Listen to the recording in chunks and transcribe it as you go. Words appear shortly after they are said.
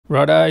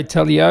Righto,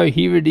 Tellio,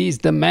 here it is,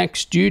 the Mac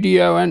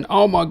Studio, and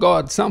oh my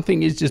god,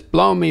 something is just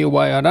blowing me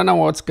away. I don't know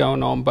what's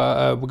going on,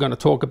 but we're going to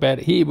talk about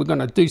it here. We're going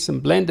to do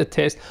some blender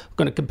tests. We're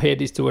going to compare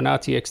this to an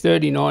RTX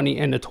 3090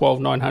 and a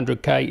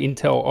 12900K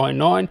Intel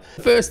i9.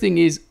 First thing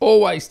is,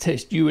 always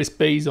test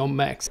USBs on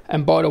Macs.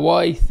 And by the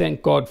way,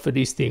 thank God for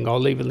this thing. I'll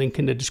leave a link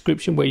in the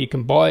description where you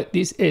can buy it.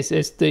 This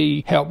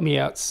SSD helped me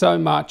out so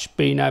much,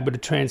 being able to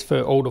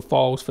transfer all the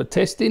files for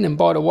testing. And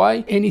by the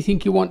way,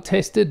 anything you want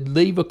tested,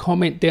 leave a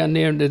comment down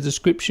there in the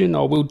description.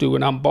 I will do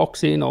an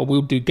unboxing, I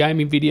will do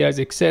gaming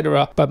videos,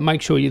 etc. But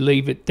make sure you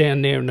leave it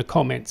down there in the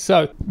comments.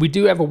 So we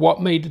do have a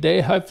watt meter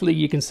there. Hopefully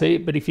you can see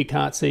it, but if you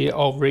can't see it,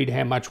 I'll read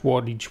how much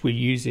wattage we're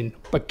using.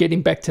 But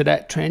getting back to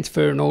that,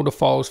 transferring all the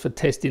files for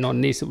testing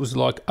on this, it was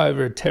like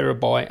over 1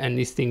 terabyte, and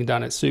this thing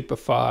done it super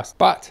fast.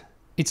 But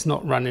it's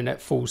not running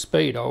at full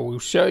speed. I will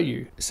show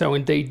you. So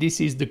indeed, this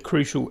is the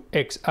Crucial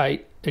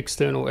X8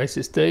 external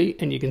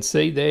SSD, and you can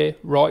see there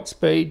write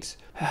speeds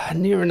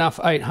near enough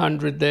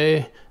 800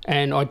 there.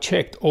 And I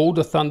checked, all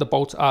the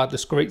Thunderbolts are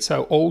discrete,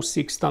 so all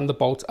 6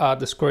 Thunderbolts are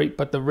discrete,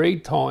 but the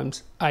read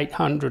time's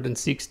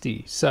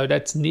 860, so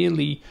that's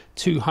nearly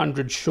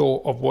 200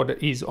 short of what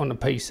it is on a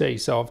PC.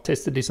 So I've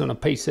tested this on a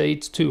PC,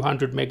 it's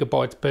 200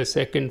 megabytes per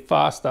second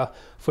faster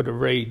for the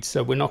read,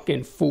 so we're not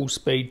getting full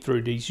speed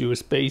through these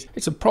USBs.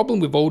 It's a problem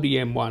with all the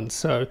M1s,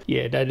 so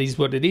yeah, that is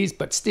what it is,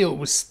 but still, it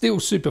was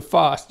still super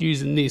fast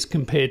using this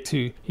compared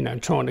to, you know,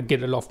 trying to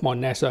get it off my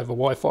NAS over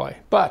Wi-Fi.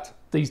 But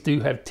these do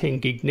have 10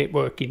 gig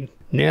networking.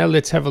 Now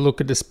let's have a look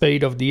at the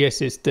speed of the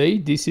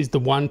SSD. This is the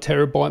 1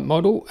 terabyte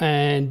model,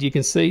 and you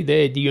can see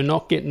there you're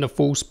not getting the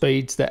full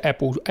speeds that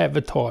Apple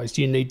advertised.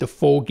 You need the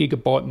 4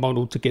 gigabyte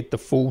model to get the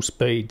full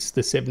speeds,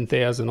 the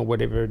 7000 or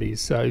whatever it is.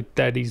 So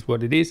that is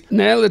what it is.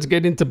 Now let's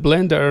get into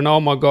Blender, and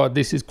oh my god,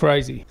 this is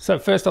crazy. So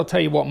first I'll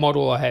tell you what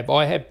model I have.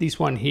 I have this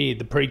one here,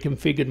 the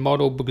pre-configured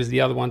model, because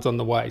the other one's on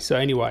the way. So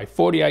anyway,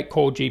 48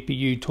 core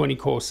GPU, 20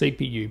 core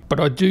CPU. But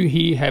I do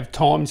here have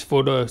times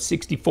for the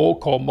 64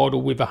 core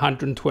model with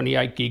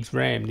 128 gigs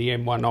RAM, the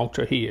M1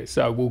 Ultra here.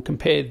 So we'll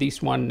compare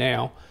this one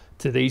now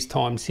to these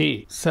times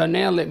here. So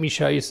now let me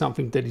show you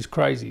something that is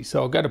crazy.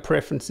 So I'll go to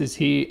preferences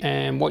here,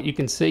 and what you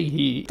can see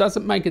here,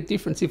 doesn't make a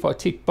difference if I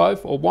tick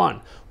both or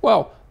one.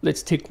 Well,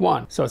 let's tick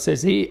one. So it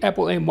says here,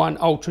 Apple M1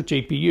 Ultra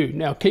GPU.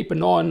 Now keep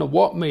an eye on the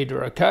watt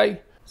meter,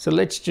 okay? So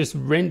let's just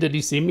render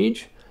this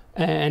image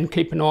and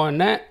keep an eye on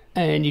that,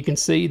 and you can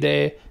see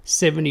there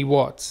 70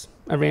 watts.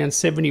 Around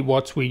 70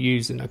 watts we're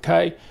using,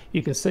 okay?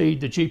 You can see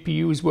the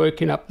GPU is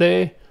working up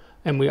there,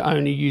 and we're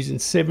only using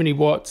 70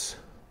 watts,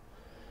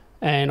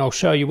 and I'll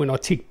show you when I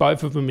tick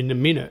both of them in a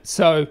minute.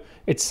 So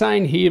it's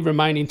saying here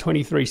remaining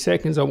 23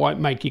 seconds. I won't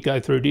make you go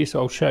through this,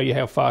 I'll show you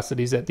how fast it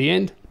is at the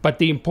end, but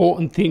the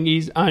important thing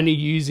is only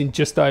using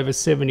just over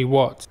 70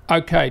 watts.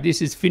 Okay,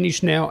 this is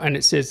finished now, and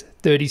it says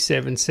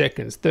 37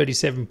 seconds,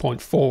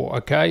 37.4.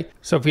 okay,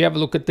 so if we have a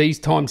look at these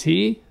times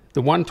here,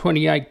 the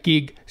 128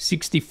 gig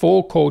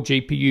 64 core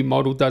GPU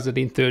model does it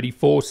in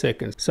 34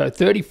 seconds. So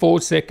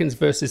 34 seconds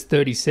versus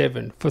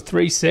 37. For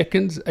 3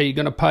 seconds, are you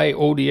going to pay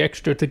all the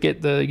extra to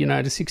get the, you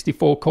know, the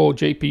 64 core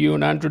GPU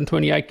and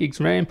 128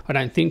 gigs RAM? I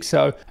don't think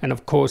so. And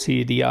of course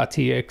here, the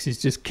RTX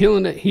is just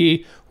killing it here.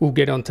 We'll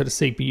get onto the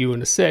CPU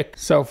in a sec.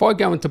 So if I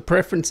go into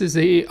preferences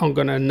here, I'm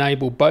going to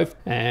enable both,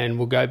 and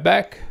we'll go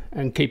back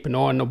and keep an eye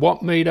on the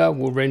watt meter.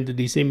 We'll render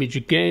this image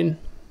again.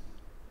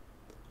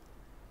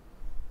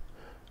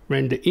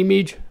 Render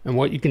image, and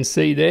what you can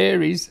see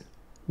there is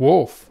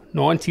woof,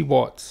 90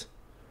 watts.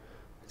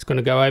 It's going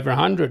to go over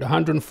 100,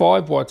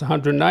 105 watts,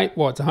 108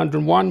 watts,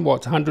 101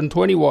 watts,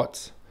 120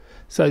 watts.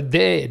 So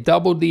there,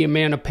 doubled the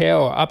amount of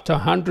power, up to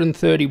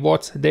 130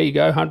 watts. There you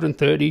go,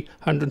 130,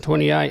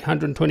 128,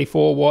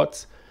 124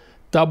 watts.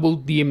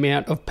 Doubled the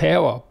amount of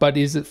power. But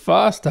is it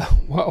faster?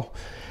 Well,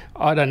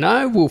 I don't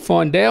know, we'll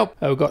find out.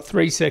 We've got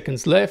 3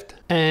 seconds left,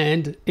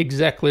 and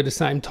exactly the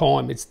same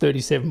time. It's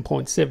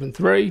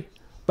 37.73.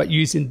 but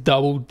using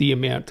double the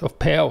amount of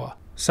power.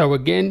 So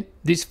again,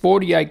 this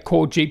 48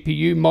 core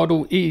GPU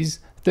model is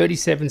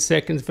 37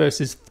 seconds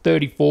versus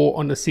 34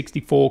 on the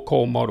 64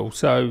 core model.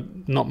 So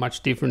not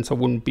much difference. I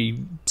wouldn't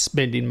be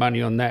spending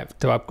money on that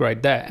to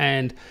upgrade that.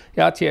 And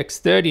the RTX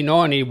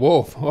 3090,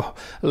 whoa,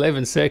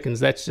 11 seconds.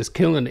 That's just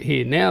killing it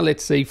here. Now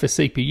let's see for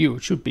CPU.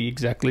 It should be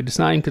exactly the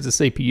same because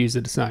the CPUs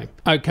are the same.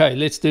 Okay,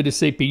 let's do the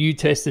CPU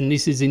test. And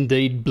this is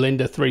indeed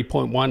Blender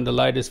 3.1, the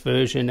latest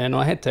version. And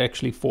I had to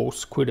actually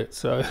force quit it.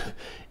 So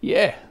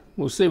yeah,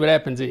 we'll see what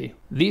happens here.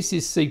 This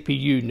is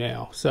CPU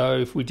now. So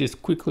if we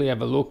just quickly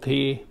have a look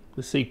here,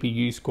 the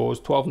CPU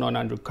scores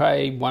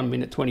 12900K, 1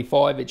 minute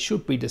 25. It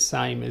should be the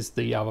same as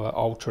the other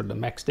Ultra, the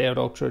maxed out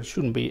Ultra. It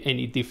shouldn't be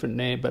any different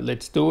there, but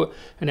let's do it.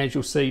 And as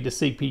you'll see, the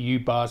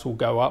CPU bars will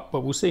go up,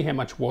 but we'll see how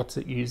much watts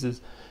it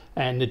uses,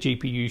 and the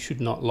GPU should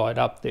not light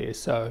up there.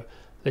 So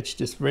let's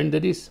just render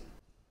this.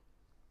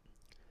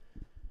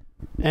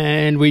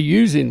 And we're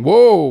using,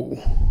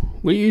 whoa,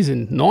 we're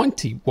using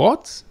 90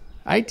 watts,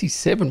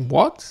 87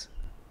 watts.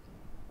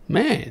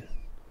 Man,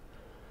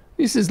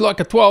 this is like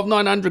a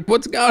 12900.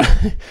 What's going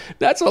on?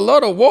 That's a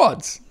lot of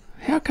watts.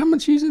 How come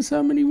it's using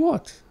so many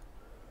watts?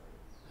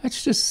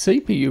 That's just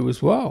CPU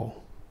as well.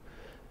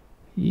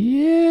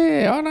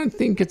 Yeah, I don't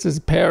think it's as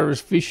power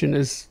efficient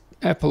as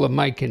Apple are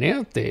making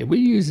out there. We're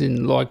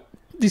using, like,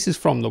 this is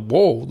from the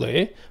wall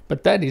there,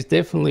 but that is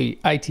definitely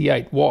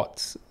 88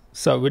 watts.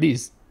 So it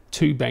is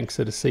 2 banks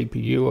of the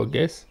CPU, I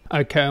guess.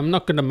 Okay, I'm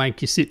not going to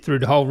make you sit through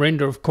the whole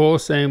render, of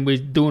course, and we're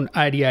doing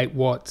 88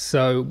 watts.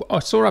 So I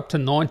saw up to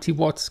 90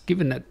 watts,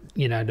 given that,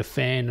 you know, the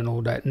fan and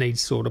all that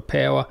needs sort of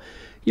power.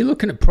 You're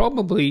looking at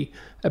probably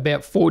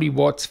about 40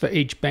 watts for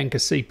each bank of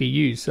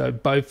CPUs. So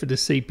both of the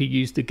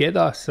CPUs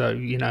together, so,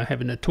 you know,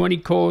 having the 20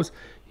 cores,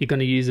 you're going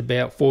to use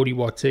about 40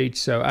 watts each,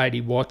 so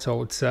 80 watts, I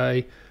would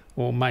say,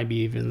 or maybe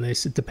even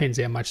less. It depends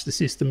how much the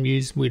system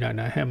uses. We don't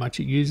know how much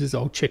it uses.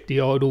 I'll check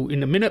the idle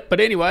in a minute. But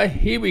anyway,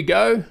 here we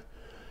go.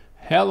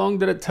 How long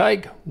did it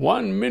take?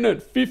 1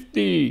 minute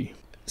 50.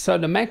 So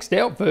the maxed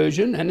out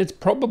version, and it's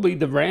probably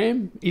the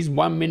RAM, is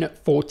 1 minute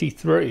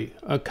 43.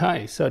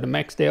 Okay, so the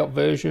maxed out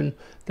version,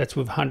 that's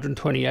with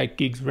 128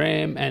 gigs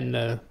RAM, and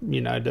the, you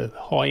know, the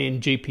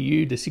high-end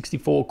GPU, the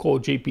 64-core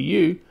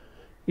GPU,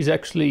 is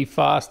actually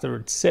faster.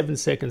 It's 7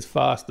 seconds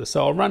faster.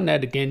 So I'll run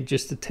that again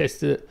just to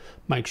test it,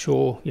 make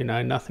sure, you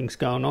know, nothing's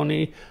going on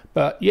here.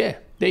 But yeah,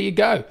 there you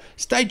go.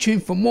 Stay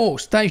tuned for more.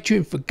 Stay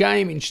tuned for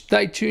gaming.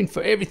 Stay tuned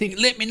for everything.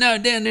 Let me know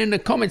down there in the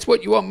comments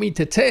what you want me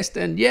to test.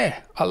 And yeah,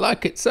 I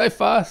like it so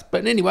far.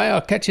 But anyway, I'll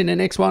catch you in the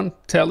next one.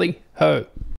 Tally ho.